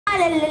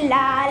Hey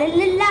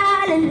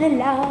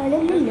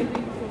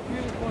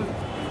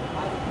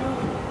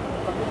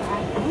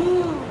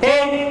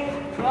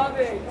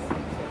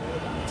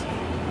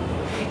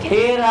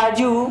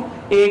Raju,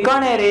 ये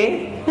कौन है रे?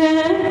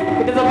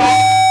 It is a man.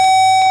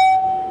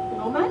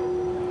 No man?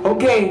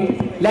 Okay,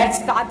 let's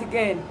start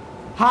again.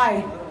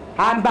 Hi,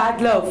 I'm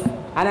Bad Love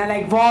and I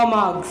like warm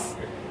hugs.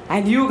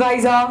 And you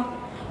guys are?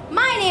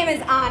 My name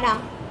is Anna.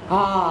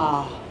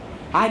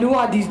 And who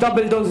are these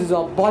double doses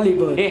of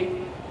Bollywood? Hey,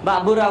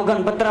 Baburao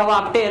Ganpatrao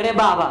Apte रे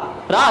बाबा.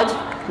 राज,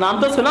 नाम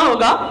तो सुना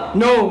होगा?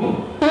 No.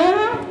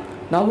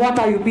 Now what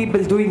are you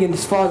people doing in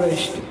this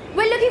forest?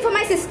 We're looking for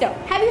my sister.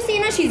 Have you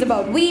seen her? She's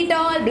about wee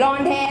tall,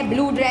 blonde hair,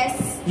 blue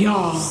dress.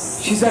 Yeah,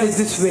 she said it's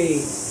this way.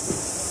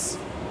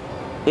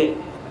 Hey.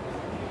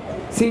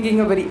 Singing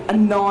a very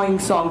annoying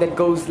song that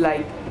goes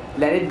like,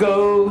 let it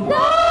go,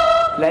 No!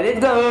 let it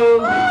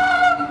go,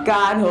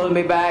 can't hold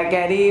me back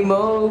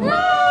anymore.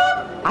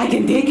 No! I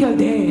can take you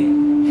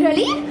there.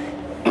 Really?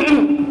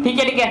 ठीक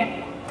है.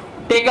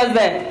 Take us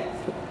there.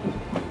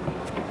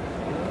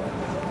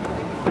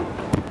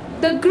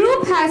 The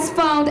group has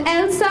found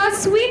Elsa's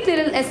sweet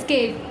little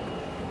escape.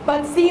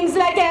 But seems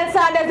like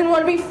Elsa doesn't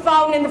want to be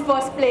found in the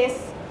first place.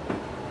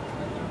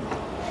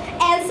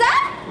 Elsa?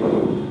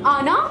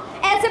 Anna?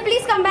 Elsa,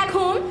 please come back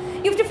home.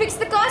 You have to fix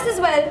the curse as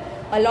well.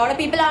 A lot of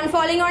people aren't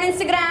following on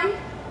Instagram.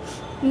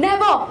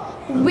 Never.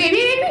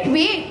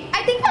 Wait.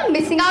 I think I'm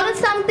missing out on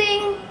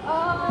something.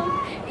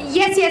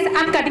 Yes,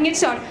 I'm cutting it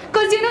short.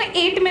 Cause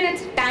 8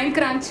 minutes, time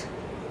crunch.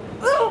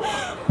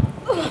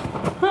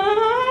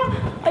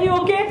 Are you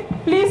okay?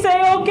 Please say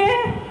okay.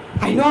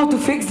 I know how to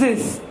fix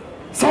this.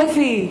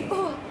 Selfie.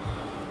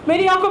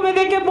 मेरी आंखों में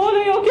देख के बोल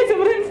रही okay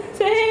Simran.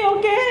 Say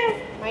okay.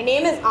 My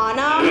name is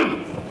Anna.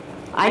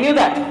 I knew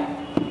that.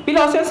 We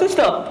lost your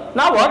sister.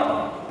 Now what?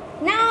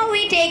 Now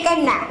we take a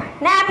nap.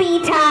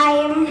 Nappy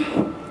time.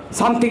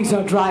 Something's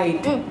not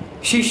right.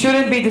 She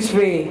shouldn't be this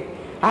way.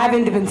 I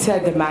haven't even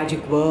said the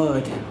magic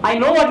word. I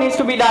know what needs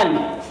to be done.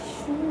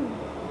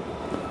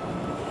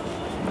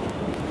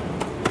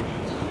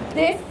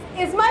 This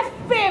is my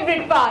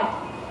favorite part.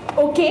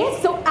 Okay,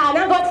 so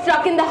Anna got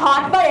struck in the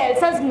heart by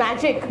Elsa's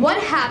magic. What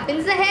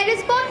happens ahead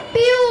is both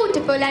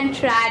beautiful and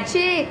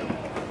tragic.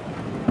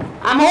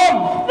 I'm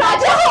home.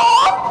 Raja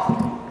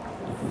home!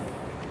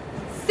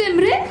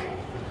 Simran?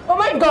 Oh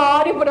my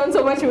god, you put on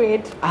so much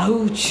weight.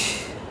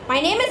 Ouch.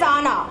 My name is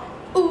Anna.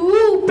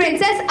 Ooh,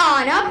 Princess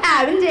Anna of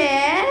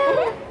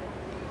Arendelle.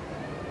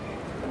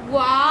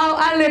 Wow,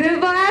 our little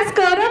boy has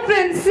got a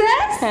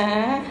princess.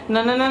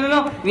 No.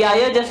 We are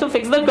here just to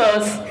fix the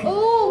curse.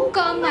 Oh,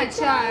 come my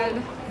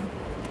child.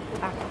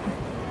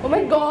 Oh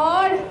my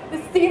god,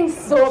 this seems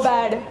so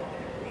bad.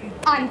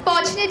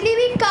 Unfortunately,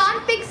 we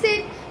can't fix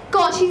it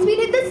cause she's been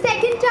hit the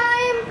second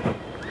time.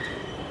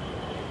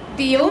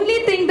 The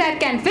only thing that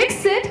can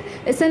fix it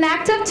is an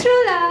act of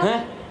true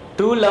love.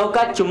 True love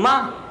का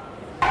चुम्मा.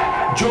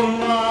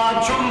 चुम्मा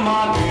चुम्मा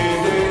दे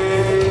दे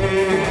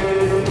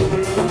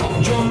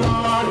चुम्मा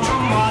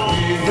चुम्मा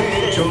दे दे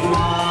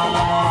चुम्मा.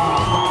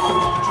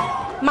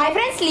 My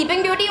friend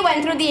Sleeping Beauty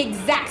went through the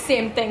exact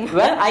same thing.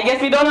 Well, I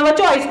guess we don't have a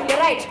choice. You're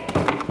right.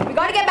 We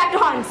gotta get back to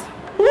Hans.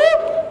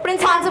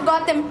 Prince Hans have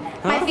got them.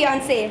 My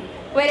fiancé.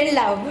 We're in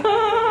love.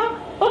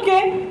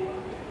 Okay.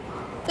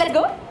 Let's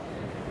go.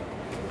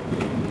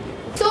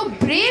 So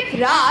brave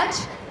Raj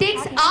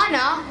takes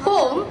Anna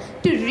home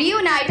to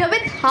reunite her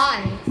with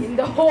Hans. In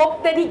the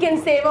hope that he can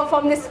save her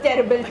from this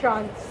terrible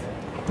trance.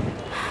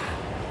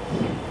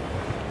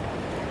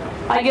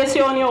 I guess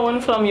you're on your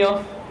own from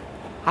here.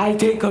 I'll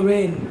take her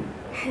in.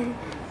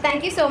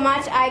 Thank you so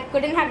much. I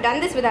couldn't have done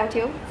this without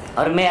you.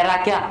 और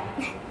मेरा क्या?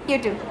 You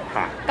too.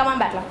 Come on,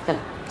 Batla.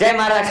 जय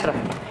महाराष्ट्र.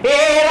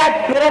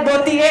 राज मेरा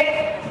धोती है.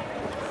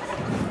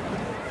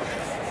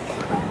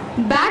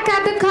 Back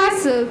at the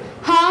castle,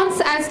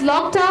 Hans has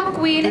locked up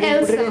Queen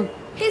Elsa.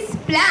 His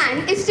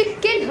plan is to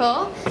kill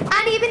her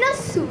and even her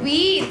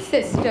sweet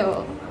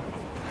sister.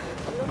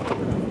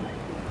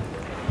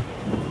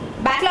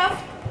 Batla,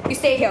 you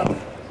stay here.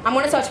 I'm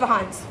gonna search for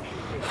Hans.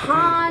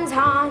 Hans, you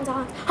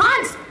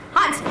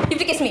have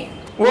to kiss me.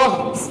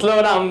 Whoa,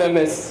 slow down there,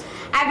 miss.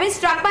 I've been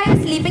struck by a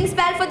sleeping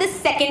spell for the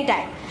second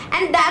time.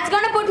 And that's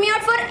gonna put me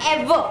out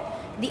forever.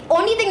 The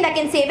only thing that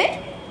can save it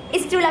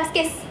is true love's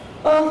kiss.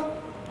 Oh,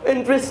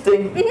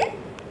 interesting.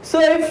 So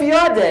if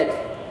you're dead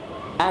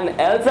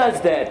and Elsa's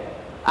dead,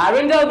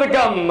 Arendelle will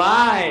become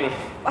mine.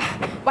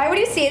 Why would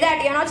you say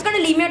that? You're not just gonna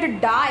leave me here to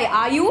die,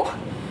 are you?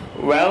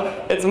 Well,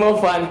 it's more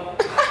fun.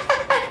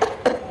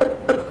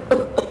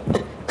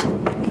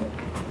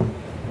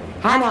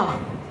 Hannah,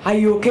 are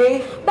you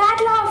okay? Bad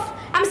love.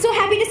 I'm so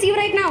happy to see you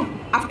right now.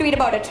 I have to tweet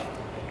about it.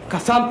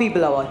 Cause some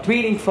people are what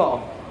tweeting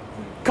for.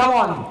 Come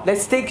on,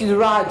 let's take you to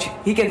Raj.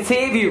 He can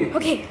save you.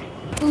 Okay.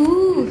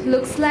 Ooh,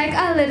 looks like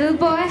our little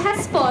boy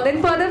has fallen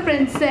for the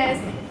princess.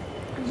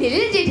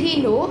 Little did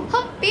he know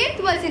her faith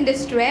was in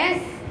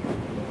distress.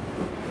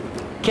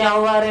 क्या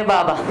हुआ रे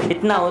बाबा?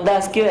 इतना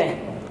उदास क्यों है?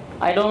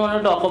 I don't want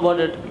to talk about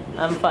it.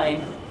 I'm fine.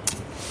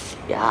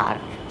 यार,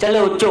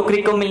 चलो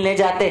चोकरी को मिलने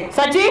जाते.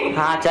 सच्ची?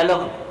 हाँ चलो.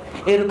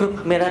 ए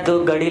रुक मेरा दो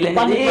घड़ी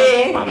लेने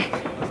दे।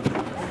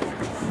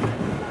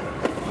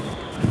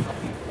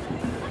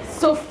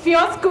 So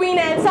fierce Queen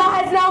Elsa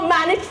has now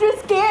managed to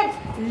escape.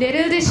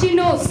 Little did she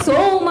know,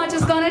 so much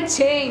is gonna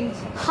change.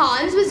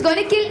 Hans was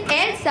gonna kill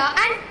Elsa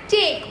and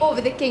take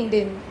over the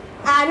kingdom.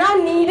 Anna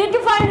needed to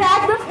find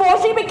Raj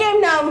before she became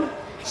numb.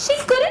 She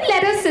couldn't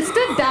let her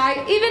sister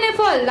die, even if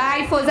her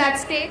life was at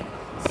stake.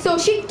 So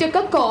she took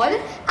a call,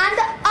 and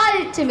the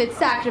ultimate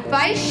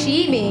sacrifice she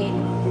made.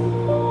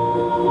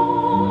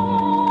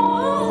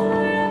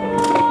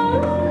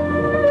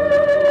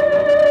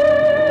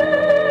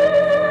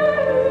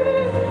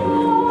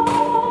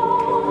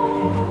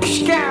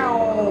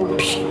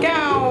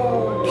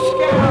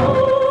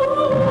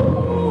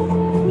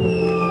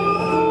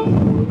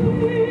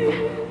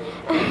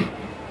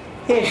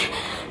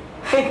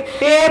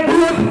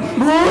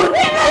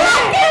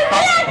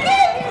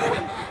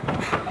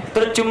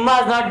 So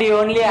chumma is not the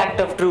only act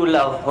of true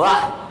love.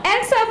 Wow.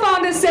 Elsa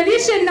found a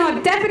solution,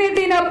 not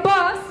definitely in her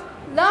purse.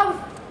 Love.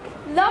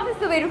 Love is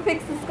the way to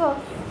fix this girl.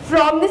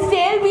 From this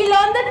tale, we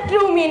learn the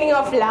true meaning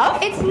of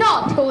love. It's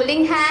not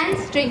holding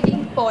hands,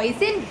 drinking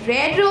poison,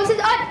 red roses,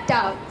 or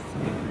doves.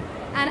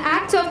 An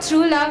act of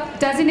true love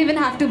doesn't even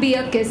have to be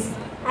a kiss.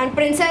 And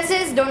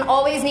princesses don't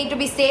always need to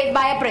be saved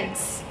by a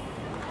prince.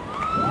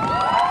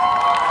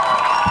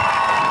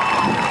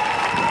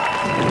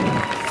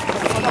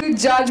 To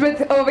judge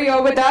over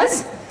here with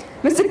us,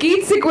 Mr.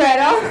 Keith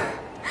Sequeira.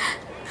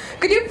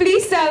 Could you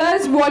please tell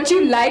us what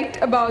you liked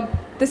about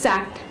this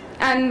act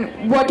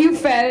and what you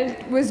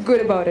felt was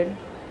good about it?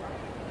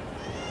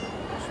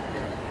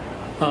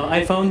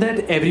 I found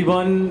that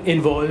everyone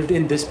involved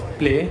in this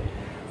play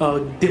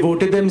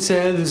devoted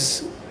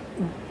themselves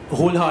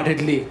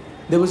wholeheartedly.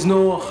 There was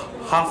no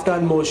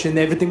half-done motion.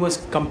 Everything was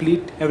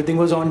complete. Everything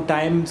was on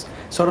time,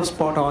 sort of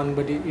spot on.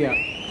 But yeah.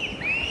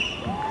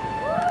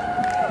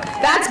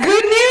 That's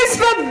good news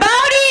for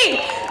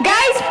Bowdy!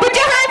 Guys, put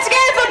your hands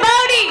together for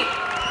Bowdy!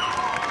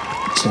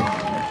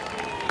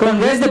 Come on,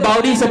 where's the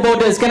Bowdy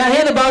supporters? Can I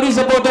hear the Bowdy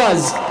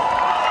supporters?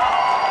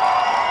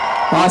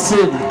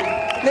 Awesome.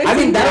 I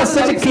mean, that was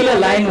such a killer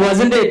line,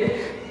 wasn't it?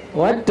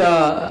 What?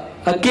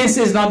 A kiss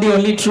is not the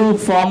only true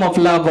form of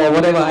love or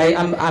whatever.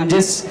 I'm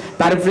just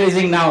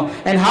paraphrasing now.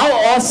 And how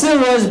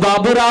awesome was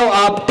Baburao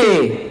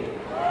Apte?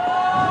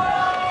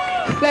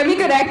 Let me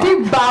correct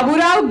you,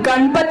 Baburao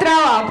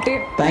Ganpatrao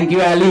Apte. Thank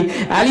you, Ali.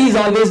 Ali is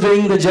always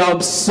doing the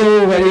job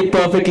so very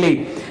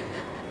perfectly.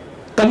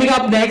 Coming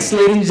up next,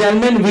 ladies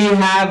and gentlemen, we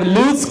have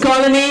Lutz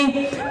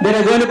Colony. They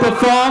are going to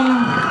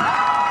perform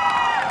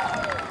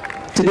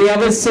to the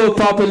ever so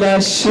popular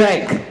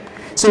Shrek.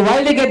 So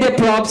while they get their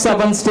props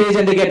up on stage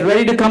and they get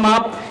ready to come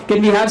up,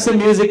 can we have some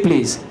music,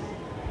 please?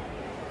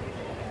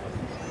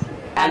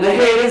 And the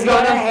hate is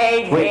gonna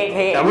hate.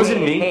 Wait, that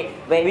wasn't me.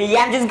 Wait,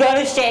 I'm just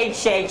gonna shake.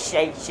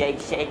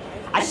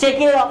 I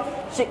shake it up.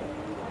 Shake.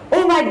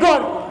 Oh my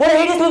god, what a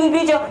hideous looking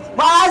creature.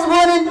 My eyes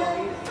burning.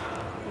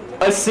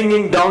 A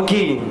singing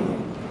donkey.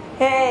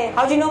 Hey,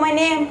 how'd you know my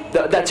name?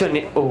 That's your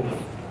name. Oh.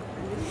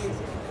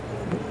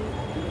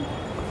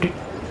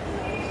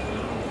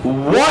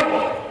 What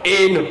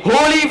in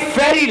holy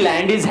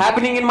fairyland is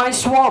happening in my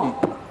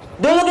swamp?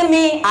 Don't look at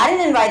me. I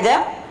didn't invite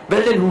them.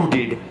 Well, then who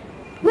did?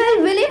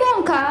 Well, Willy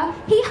Wonka,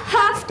 he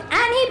huffed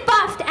and he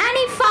puffed and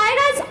he fired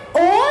us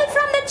all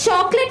from the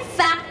chocolate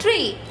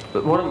factory.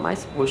 But what am I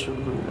supposed to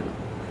do?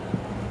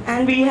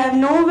 And we have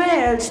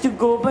nowhere else to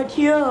go but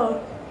here.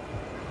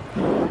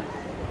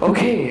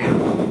 Okay.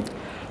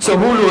 So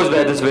who knows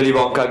where this Willy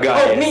Wonka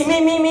guy Oh, is?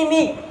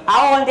 me.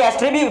 I want to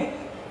tribute.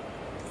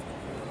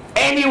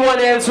 Anyone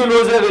else who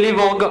knows where Willy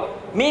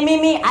Wonka?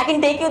 Me. I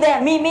can take you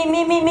there. Me.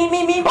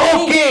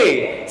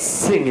 Okay,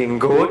 singing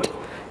goat.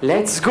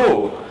 Let's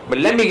go. But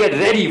let me get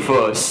ready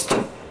first.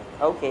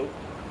 Okay.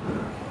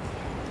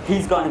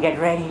 He's gonna get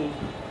ready.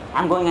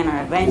 I'm going on an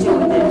adventure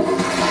with him.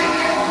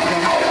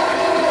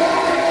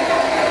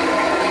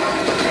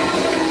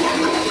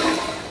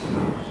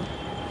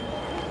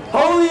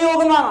 Holy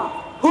Yogamama!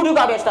 Who took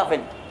out your stuff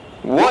in?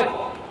 What?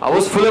 I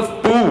was full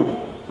of poo.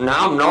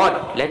 Now I'm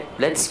not.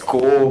 Let's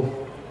go.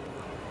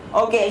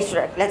 Okay,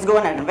 Shrek, let's go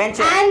on an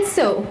adventure. And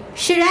so,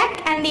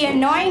 Shrek and the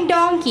annoying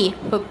donkey,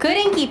 who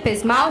couldn't keep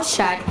his mouth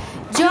shut,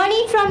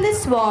 journeyed from the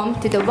swamp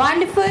to the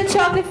wonderful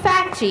chocolate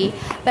factory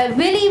where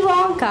Willy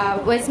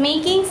Wonka was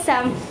making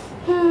some,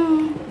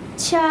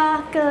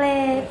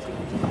 chocolate.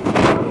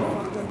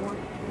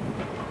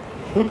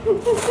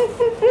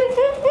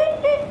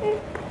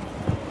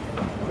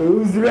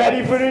 Who's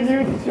ready for a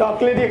new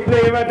chocolatey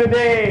flavor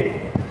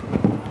today?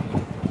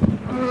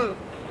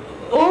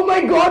 Oh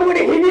my god, what a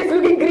hideous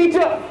looking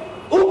creature!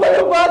 Oompa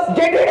Loompas,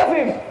 get rid of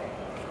him!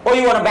 Oh,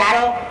 you want a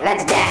battle?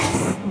 Let's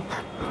dance!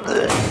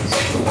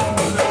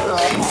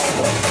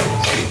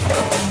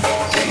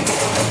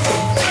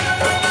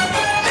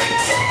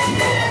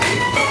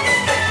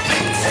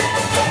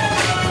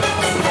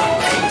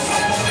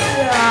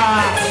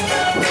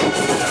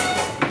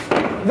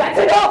 That's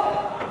enough!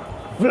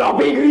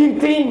 Floppy green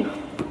thing!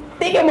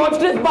 Take your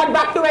monstrous butt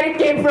back to where it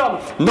came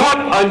from!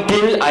 Not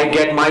until I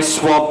get my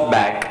swamp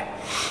back.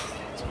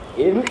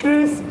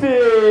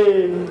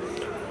 Interesting.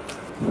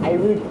 I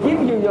will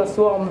give you your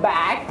swarm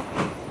back,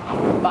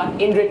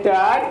 but in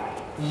return,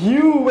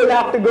 you will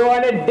have to go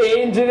on a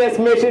dangerous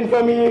mission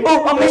for me.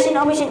 Oh, a mission.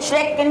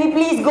 Shrek, can we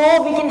please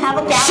go? We can have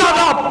a camp. Shut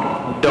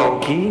up,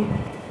 donkey.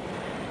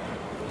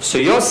 So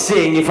you're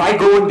saying if I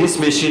go on this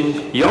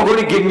mission, you're going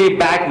to give me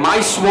back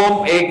my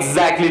swamp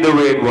exactly the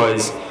way it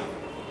was?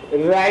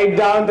 Right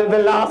down to the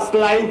last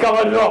line,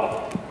 Commander.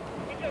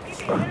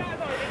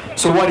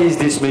 So what is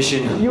this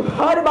mission? You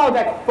heard about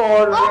that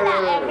forest.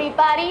 Hola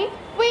everybody!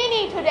 We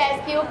need to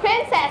rescue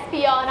Princess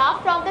Fiona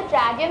from the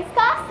dragon's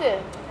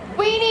castle.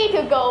 We need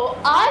to go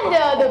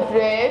under the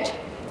bridge,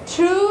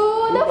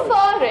 through the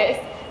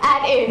forest,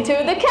 and into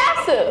the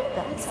castle.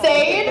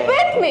 Say it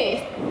with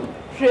me.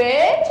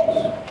 Bridge,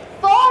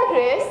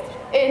 forest,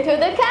 into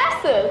the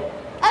castle.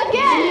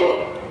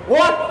 Again.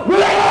 What?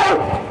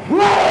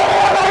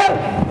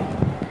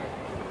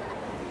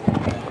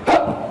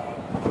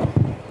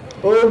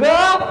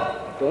 Olga,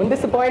 don't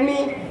disappoint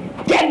me.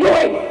 Get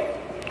going.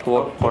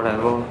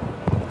 Whatever.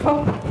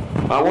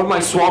 I want my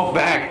swamp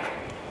back.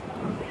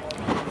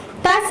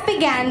 Thus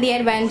began the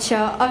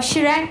adventure of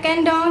Shrek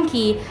and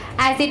Donkey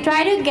as they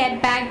try to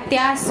get back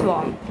their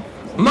swamp.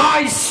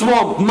 My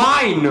swamp,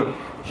 mine!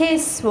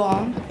 His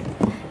swamp.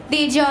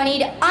 They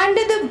journeyed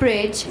under the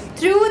bridge,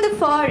 through the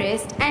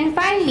forest, and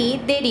finally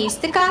they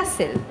reached the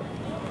castle.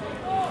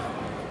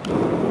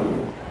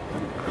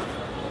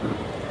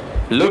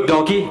 Look,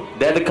 donkey,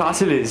 there the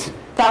castle is.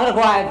 Traveler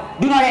quiet.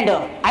 Do not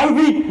enter. I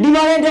repeat, do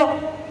not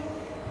enter.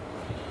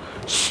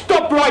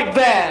 Stop right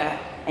there.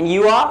 And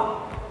you are?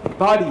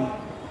 Buddy,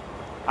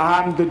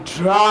 I'm the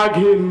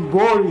Dragon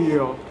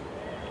Warrior.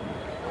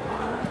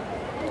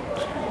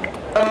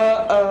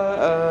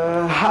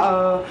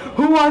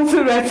 Who wants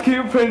to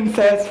rescue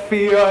Princess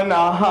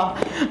Fiona?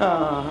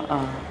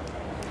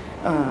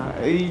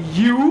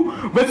 You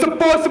were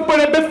supposed to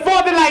put it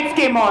before the lights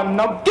came on.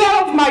 Now get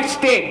off my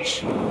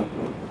stage.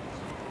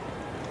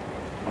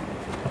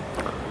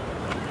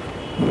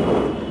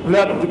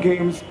 Let the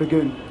games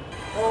begin.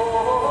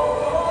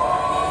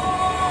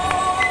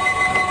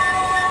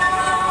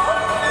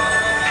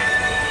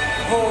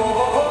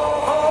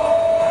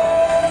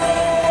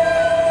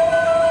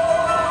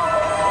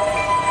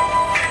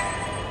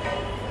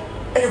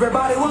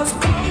 Everybody was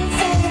kung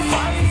fu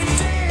fighting.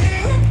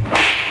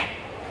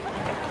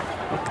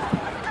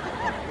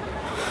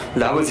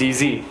 That was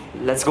easy.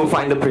 Let's go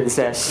find the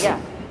princess. Yeah.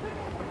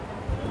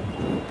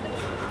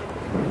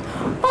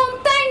 Oh,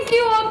 thank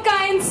you, O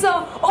kind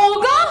sir.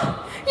 Ogre?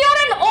 You're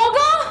an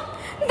ogre?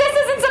 This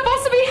isn't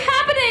supposed to be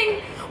happening.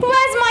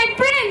 Where's my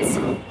prince?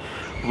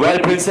 Well,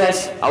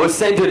 princess, I was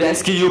sent to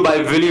rescue you by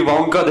Willy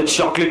Wonka the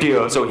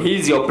chocolatier, so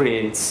he's your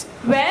prince.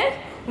 Well,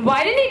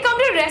 why didn't he come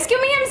to rescue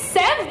me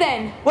himself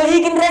then? Well,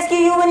 he can rescue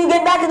you when you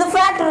get back to the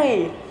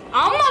factory.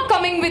 I'm not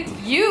coming with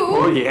you.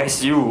 Oh,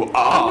 yes, you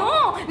are.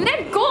 No,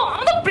 let go.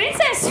 I'm the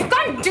princess. You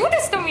can't do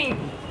this to me.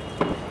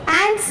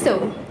 And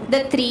so,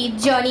 the three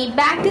journeyed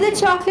back to the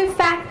chocolate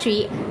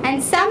factory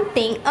and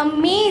something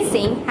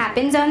amazing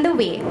happens on the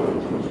way.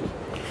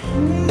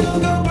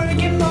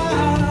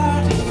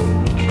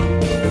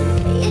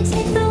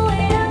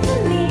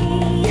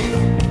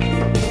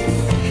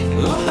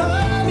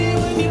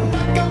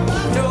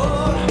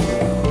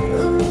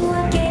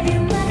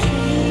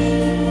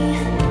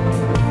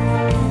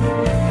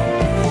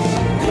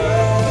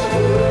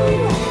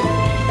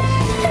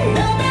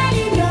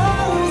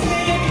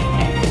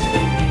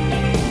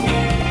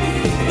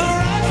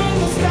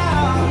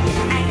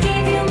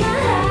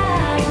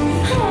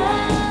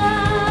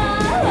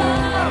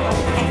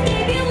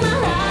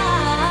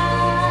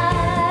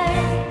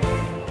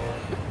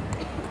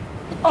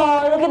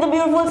 Oh, look at the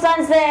beautiful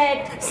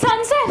sunset.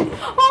 Sunset?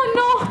 Oh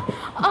no.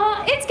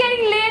 It's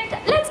getting late.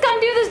 Let's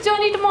continue this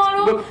journey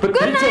tomorrow. But Good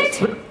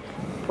princess, night.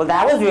 Well,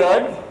 that was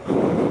weird.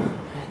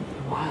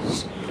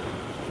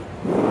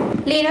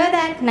 Later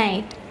that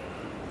night,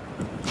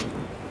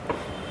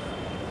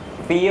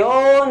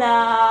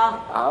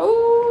 Fiona.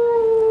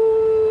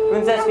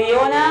 Princess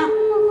Fiona?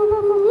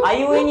 Are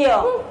you in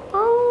here?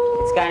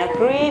 It's kind of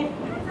creep.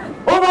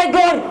 Oh my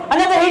god!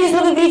 Another hideous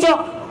looking creature!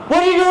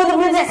 What are you doing with the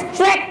princess?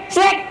 Shrek!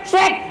 Shrek!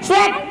 Shrek!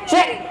 Shrek!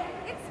 Shrek!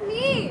 It's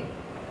me.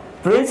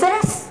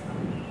 Princess?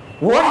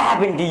 What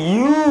happened to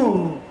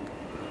you?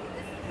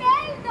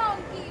 Smell,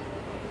 donkey.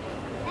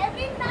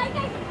 Every night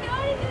I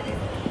turn into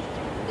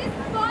this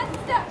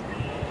monster.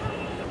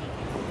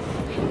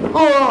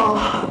 Oh,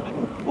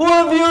 what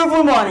a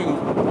beautiful morning.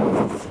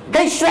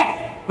 Hey Shrek,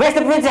 where's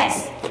the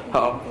princess?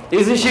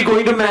 Isn't she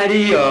going to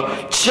marry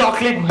a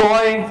chocolate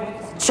boy?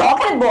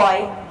 Chocolate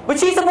boy? But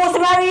she's supposed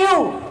to marry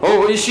you.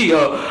 Oh, is she?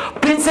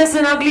 Princess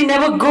and Ugly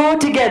never go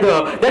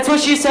together. That's what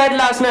she said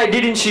last night,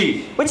 didn't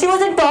she? But she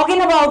wasn't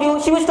talking about you.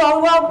 She was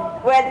talking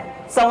about, well,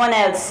 someone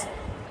else.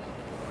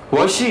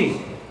 Was she?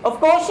 Of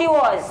course she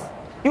was.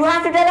 You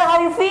have to tell her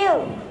how you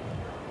feel.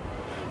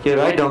 You're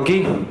right,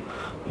 donkey.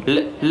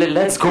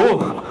 Let's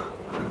go.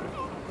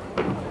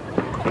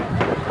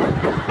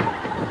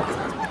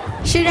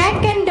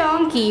 Shrek and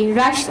Donkey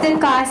rushed the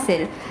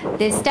castle.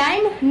 This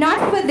time,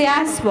 not for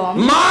their swamp.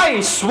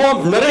 My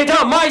swamp,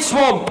 narrator, my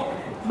swamp!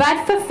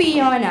 But for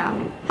Fiona.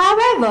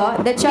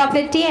 However, the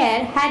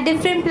chocolatier had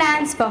different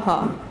plans for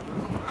her.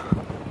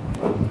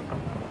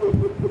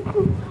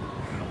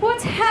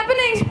 What's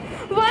happening?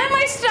 Why am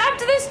I strapped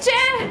to this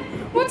chair?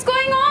 What's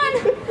going on?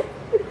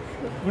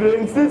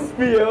 Princess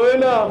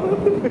Fiona!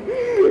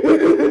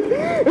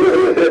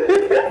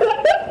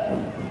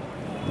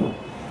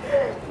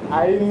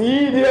 I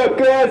need your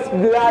cursed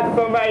blood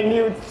for my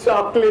new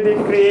chocolatey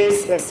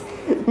creation.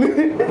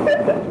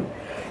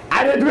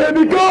 And it will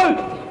be called,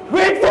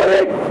 wait for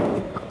it,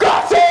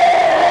 Castle!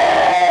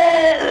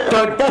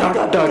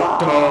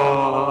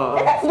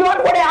 That's not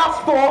what I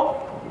asked for.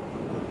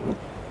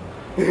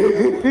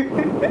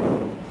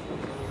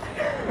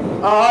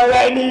 All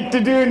I need to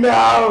do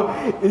now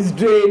is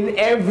drain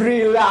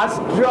every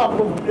last drop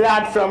of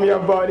blood from your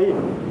body.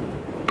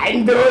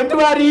 And don't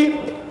worry,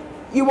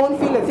 you won't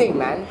feel a thing,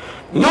 man.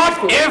 Not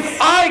if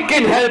I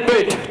can help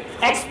it!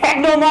 Expect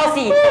no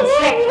mercy from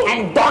Shrek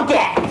and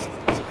Donkey!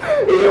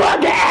 You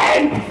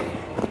again!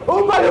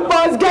 Oompa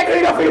Loompas, get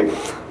rid of him!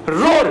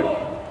 Roar!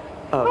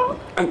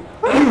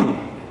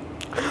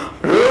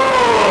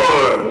 Roar!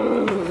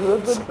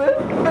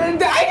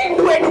 I didn't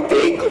do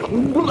anything!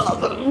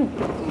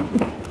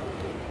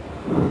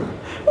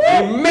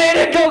 You made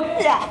it look...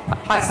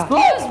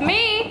 Excuse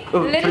me,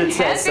 little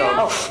Princess,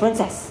 help you.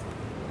 Princess.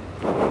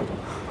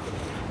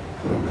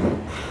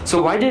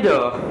 So why did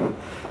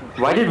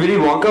Willy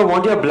Wonka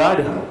want your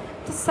blood?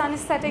 The sun is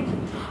setting.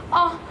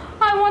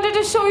 I wanted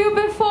to show you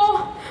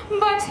before,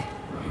 but...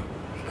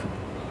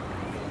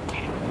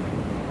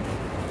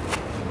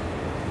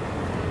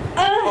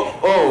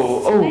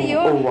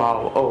 Oh,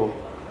 wow,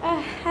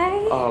 Hi.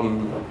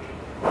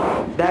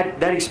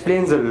 That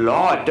explains a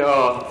lot.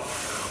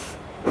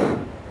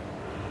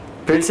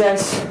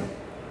 Princess,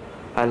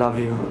 I love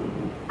you.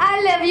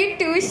 I love you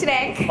too,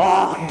 Shrek.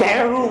 Oh,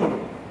 get a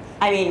room.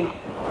 I mean,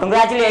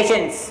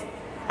 congratulations.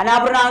 And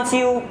I'll pronounce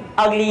you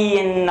ugly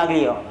and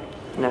uglier.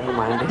 Never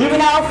mind. Give me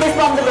now fist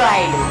bump the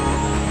bride.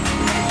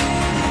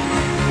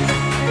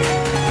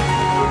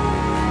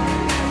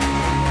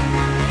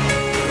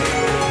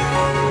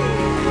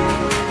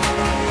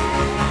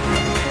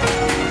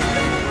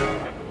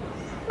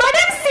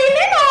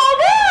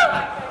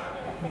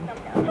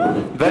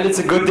 Well, it's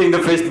a good thing the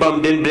fist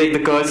bump didn't break the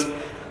curse.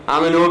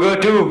 I'm an ogre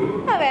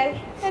too. Oh well,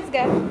 let's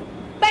go.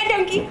 Bye,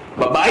 Donkey.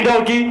 Bye-bye,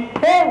 Donkey.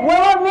 Hey, what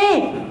about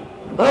me?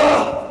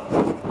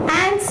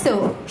 And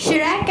so,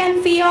 Shrek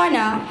and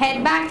Fiona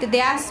head back to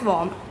their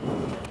swamp.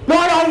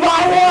 Not on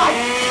my watch!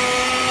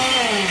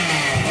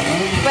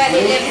 Where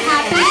they live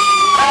happily.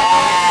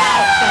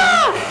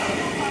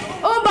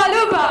 Oompa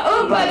Loompa,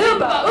 Oompa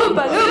Loompa,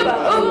 Oompa Loompa,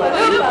 Oompa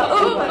Loompa,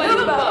 Oompa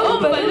Loompa,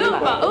 Oompa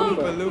Loompa,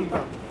 Oompa Loompa.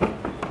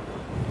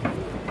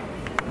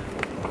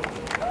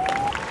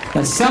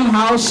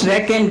 Somehow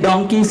Shrek and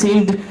Donkey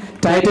seemed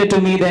tighter to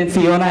me than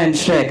Fiona and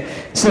Shrek.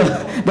 So,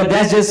 but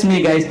that's just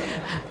me, guys.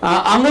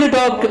 I'm going to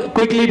talk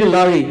quickly to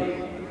Laurie.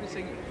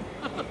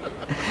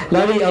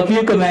 Laurie, a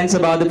few comments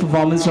about the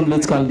performance from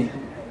Lutz Colony.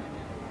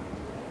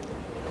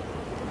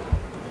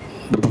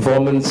 The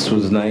performance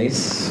was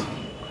nice.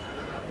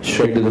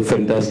 Shrek did a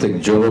fantastic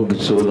job,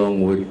 so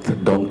along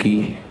with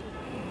Donkey.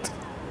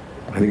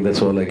 I think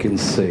that's all I can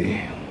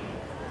say.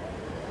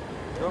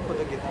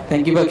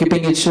 Thank you for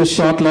keeping it so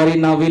short, Laurie.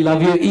 Now we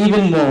love you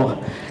even more.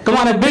 Come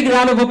on, a big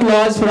round of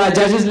applause for our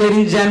judges, ladies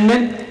and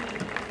gentlemen.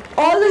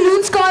 All the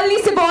Lutz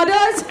Colony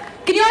supporters,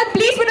 can you all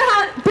please put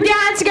your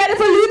hands together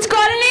for Lutz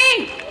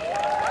Colony?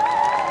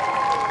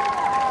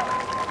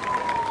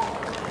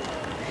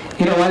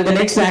 You know, while the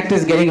next act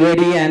is getting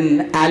ready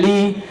and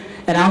Ali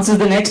announces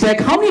the next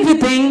act, how many of you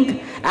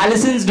think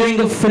Alison's doing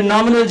a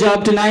phenomenal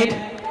job tonight?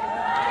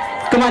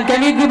 Come on,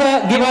 can you give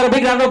her a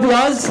big round of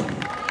applause?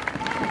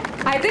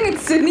 I think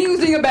it's Sydney who's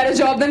doing a better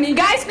job than me.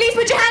 Guys, please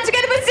put your hands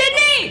together for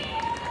Sydney!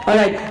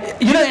 Alright,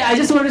 you know, I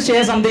just want to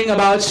share something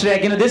about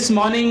Shrek. You know, this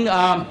morning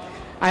I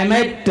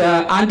met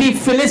Auntie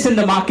Phyllis in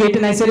the market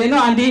and I said, you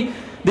know, Auntie,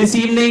 this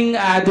evening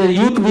at the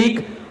Youth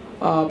Week,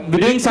 we're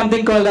doing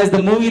something called as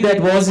the movie that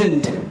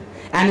wasn't.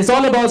 And it's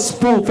all about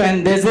spoof,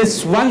 and there's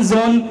this one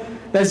zone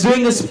that's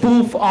doing a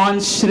spoof on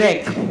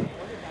Shrek.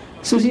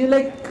 So she's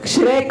like,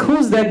 Shrek,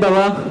 who's that,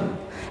 Baba?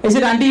 I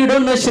said, Auntie, you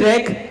don't know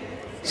Shrek?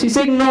 She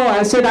said, no.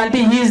 I said,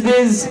 Auntie, he's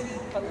this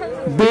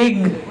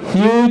big,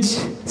 huge,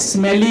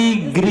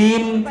 smelly,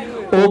 green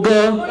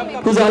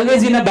ogre who's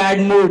always in a bad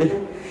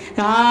mood.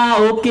 Ah,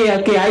 okay.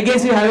 I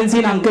guess you haven't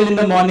seen Uncle in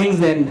the mornings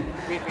then.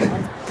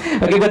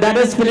 Okay, but that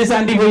was Phyllis,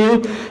 Auntie, for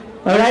you.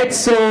 Alright,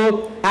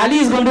 so Ali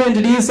is going to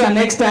introduce our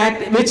next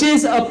act, which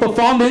is a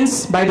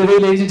performance, by the way,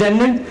 ladies and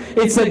gentlemen.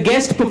 It's a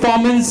guest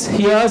performance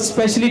here,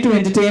 especially to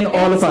entertain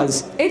all of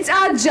us. It's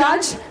our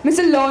judge,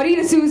 Mr. Laurie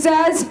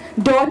D'Souza's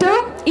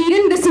daughter,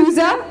 Eden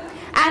D'Souza,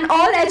 and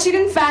all Ed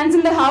Sheeran fans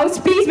in the house,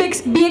 please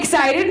be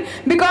excited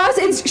because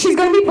she's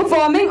going to be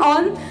performing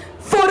on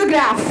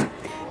Photograph.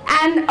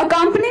 And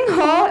accompanying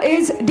her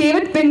is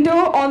David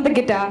Pinto on the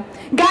guitar.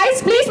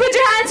 Guys, please put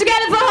your hands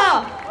together for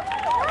her.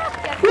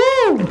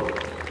 Woo!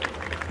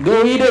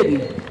 Go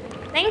Eden.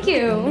 Thank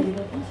you.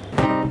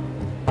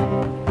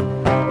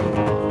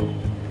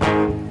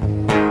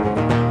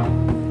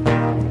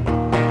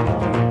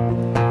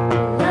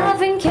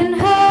 Loving can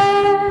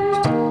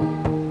hurt.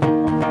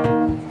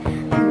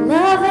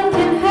 Loving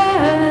can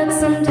hurt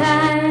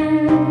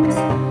sometimes.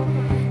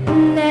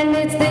 And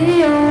it's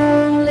the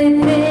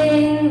only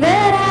thing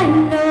that I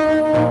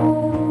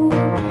know.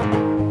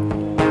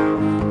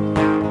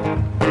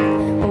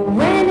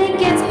 When it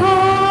gets hard,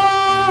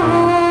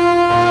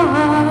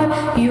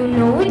 you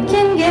know it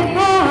can get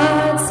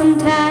hard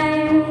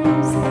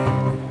sometimes.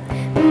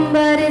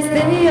 But it's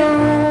the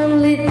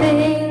only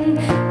thing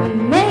that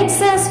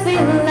makes us feel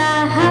alive.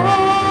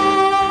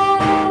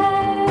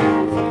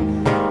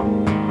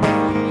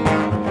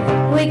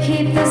 We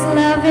keep this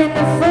love in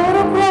a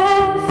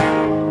photograph.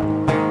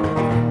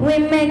 We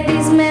make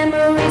these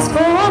memories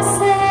for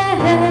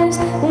ourselves.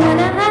 When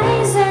our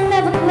eyes are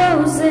never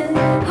closing,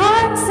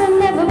 hearts are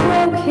never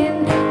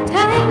broken,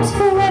 time's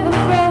forever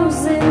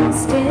frozen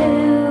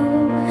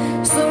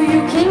still. So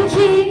you can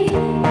keep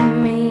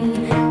me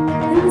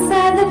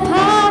inside the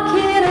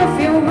pocket of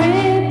your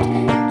ripped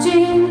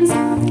jeans,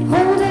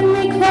 holding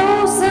me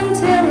close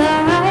until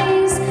our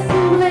eyes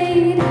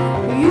bleed.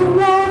 You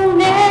won't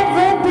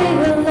never be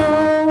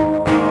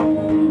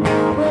alone.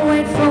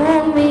 Wait for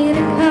me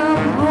to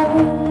come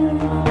home.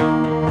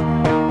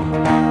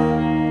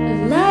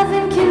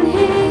 Loving can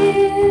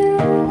heal.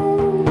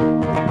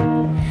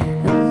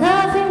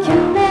 Loving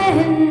can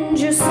mend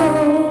your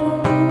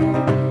soul.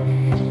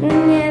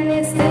 And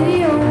it's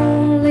the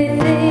only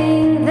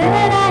thing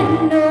that I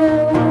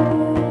know.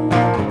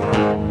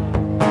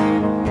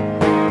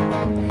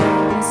 I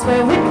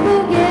swear it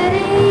will get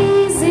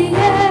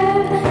easier.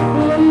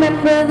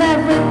 Remember that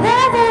with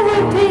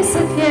every piece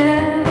of you.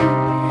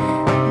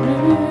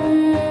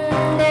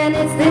 And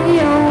it's the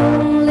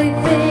only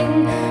thing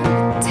we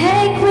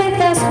take with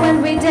us when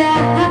we die.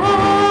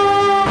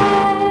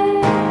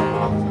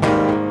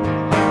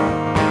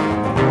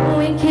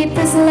 We keep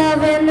this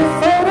love in a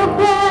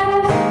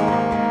photograph.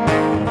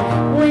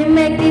 We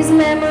make these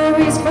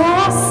memories for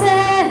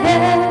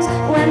ourselves.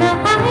 When our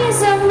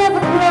eyes are never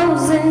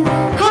closing,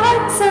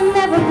 hearts are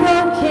never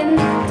broken,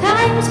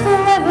 time's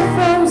forever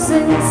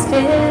frozen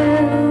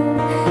still.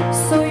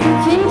 So you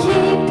can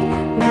keep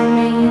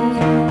me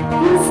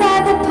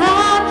inside the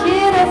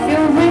pocket of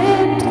your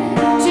ripped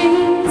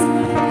jeans,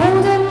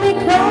 holding me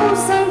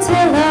close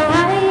until our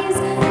eyes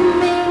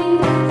meet.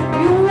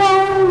 You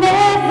won't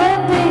never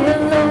be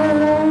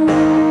alone.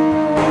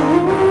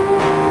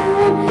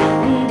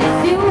 And if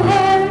you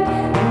hurt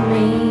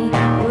me,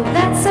 well,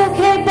 that's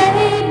okay,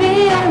 baby.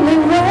 Only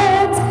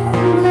words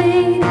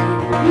bleed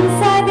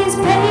inside these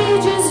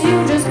pages. You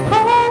just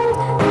hold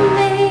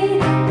me,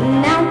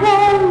 and I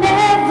won't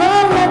never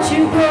let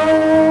you go.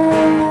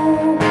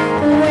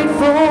 Wait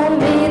for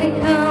me to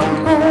come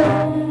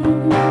home.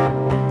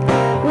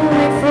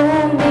 Wait for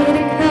me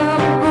to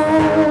come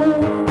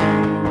home.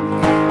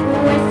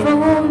 Wait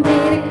for me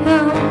to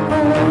come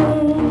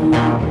home.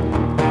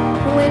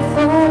 Wait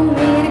for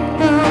me to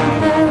come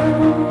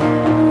home.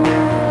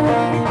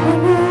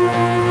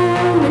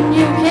 And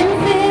you can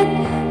fit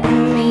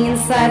me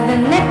inside the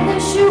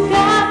necklace you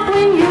got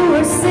when you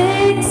were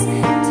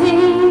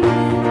 16.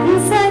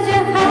 Inside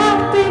your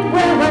heartbeat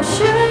where I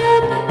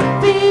should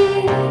be.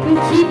 And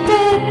keep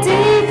it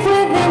deep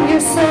within your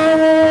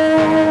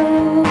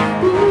soul.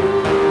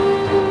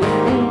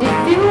 And if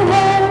you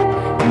hurt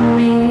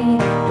me,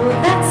 well,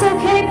 that's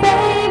okay,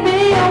 baby.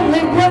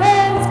 Only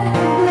words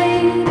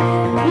bleed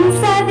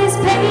inside these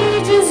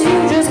pages. You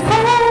just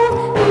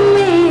hold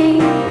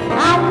me. I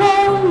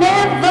won't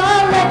never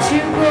let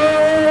you go.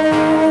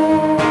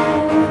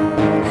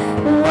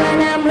 When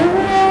I'm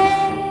away,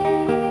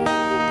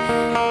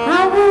 I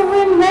will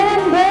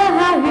remember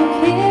how you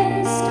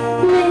kissed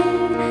me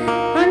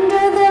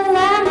under the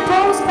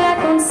lamppost back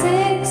on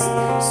 6th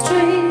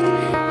Street,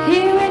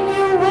 hearing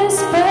you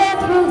whisper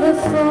through the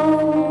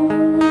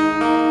phone.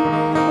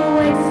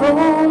 Wait for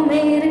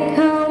me to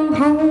come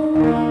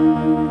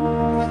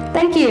home.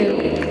 Thank you.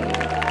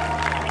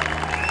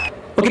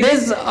 Okay,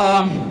 there's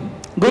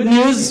good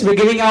news. We're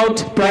giving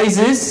out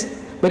prizes,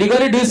 but you got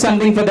to do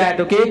something for that,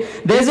 okay?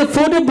 There's a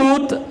photo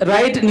booth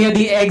right near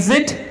the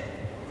exit.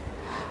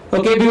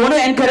 Okay, we want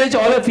to encourage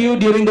all of you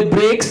during the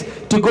breaks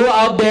to go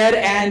out there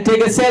and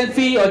take a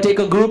selfie or take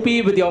a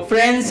groupie with your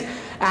friends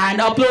and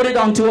upload it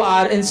onto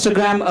our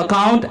Instagram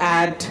account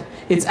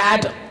it's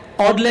at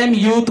Odlem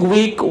Youth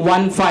Week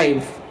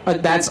 15.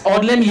 That's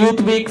Odlem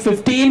Youth Week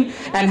 15,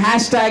 and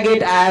hashtag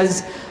it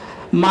as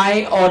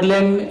My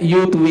Odlem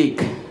Youth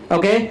Week.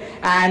 Okay,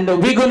 and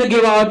we're going to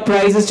give out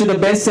prizes to the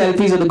best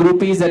selfies or the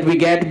groupies that we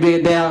get.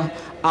 There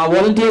are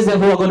volunteers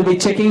who are going to be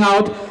checking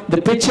out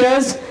the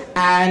pictures,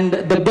 and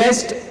the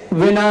best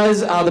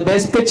winners or the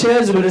best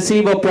pictures will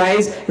receive a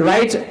prize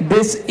right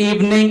this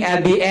evening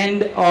at the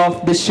end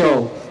of the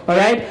show. All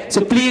right,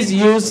 so please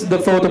use the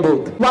photo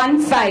booth.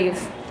 15.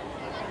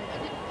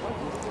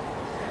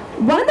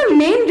 One of the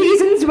main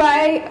reasons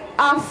why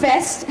our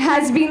fest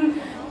has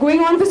been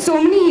going on for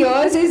so many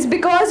years is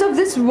because of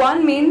this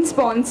one main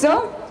sponsor,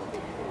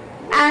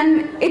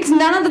 and it's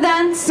none other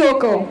than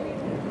Circo.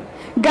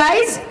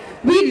 Guys,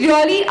 we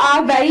really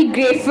are very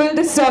grateful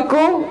to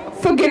Circo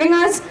for giving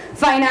us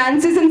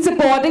finances and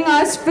supporting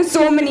us for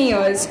so many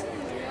years.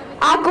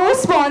 Our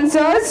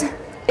co-sponsors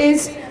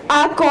is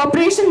our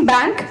Corporation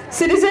Bank,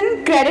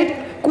 Citizen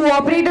Credit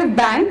Cooperative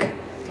Bank,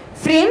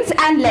 Frames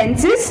and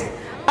Lenses,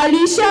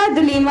 Alicia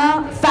De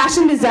Lima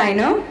Fashion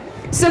Designer,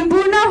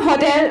 Sampurna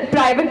Hotel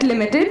Private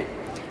Limited,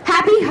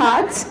 Happy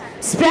Hearts,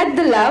 Spread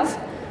the Love,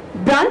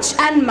 Brunch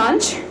and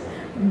Munch,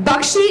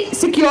 Bakshi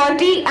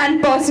Security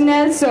and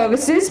Personnel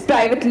Services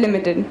Private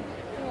Limited.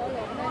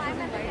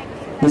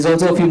 There's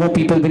also a few more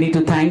people we need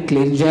to thank,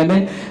 ladies and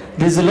gentlemen.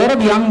 There's a lot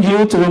of young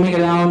youth roaming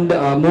around,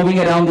 moving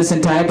around this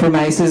entire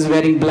premises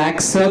wearing black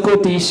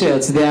Circo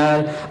t-shirts. They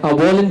are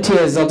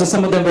volunteers, also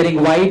some of them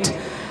wearing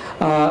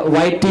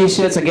white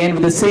t-shirts, again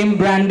with the same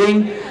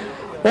branding.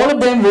 All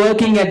of them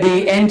working at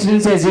the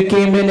entrance as you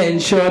came in,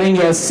 ensuring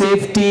your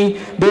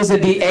safety. Those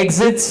at the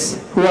exits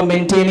who are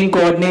maintaining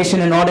coordination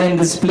and order in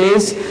this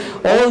place.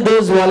 All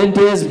those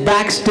volunteers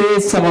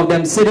backstage, some of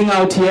them sitting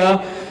out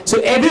here. So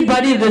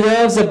everybody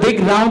deserves a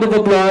big round of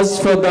applause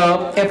for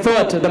the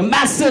effort, the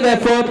massive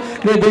effort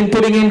they've been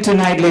putting in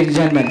tonight, ladies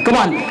and gentlemen. Come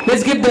on,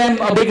 let's give them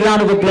a big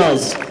round of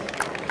applause.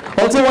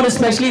 Also want to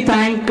specially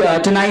thank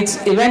tonight's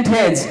event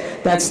heads.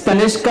 That's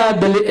Tanishka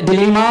De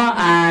Lima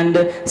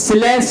and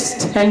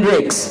Celeste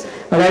Hendricks.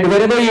 All right,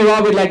 wherever you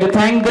are, we'd like to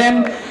thank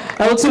them.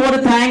 I also want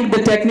to thank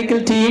the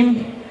technical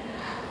team,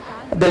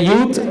 the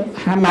youth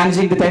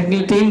managing the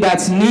technical team.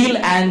 That's Neil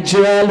and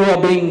Joel, who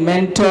are being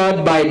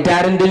mentored by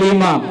Darren De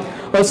Lima.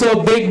 Also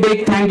a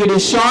big thank you to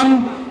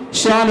Sean.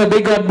 Sean, a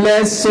big God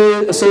bless.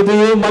 So to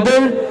you,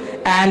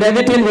 Mother, and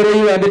Everton, where are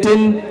you,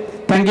 Everton?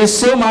 Thank you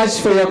so much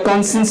for your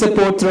constant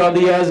support throughout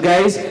the years,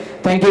 guys.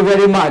 Thank you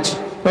very much.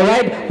 All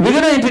right, we're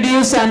going to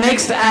introduce our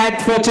next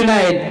act for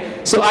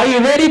tonight. So are you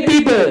ready,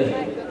 people?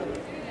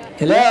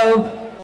 Hello?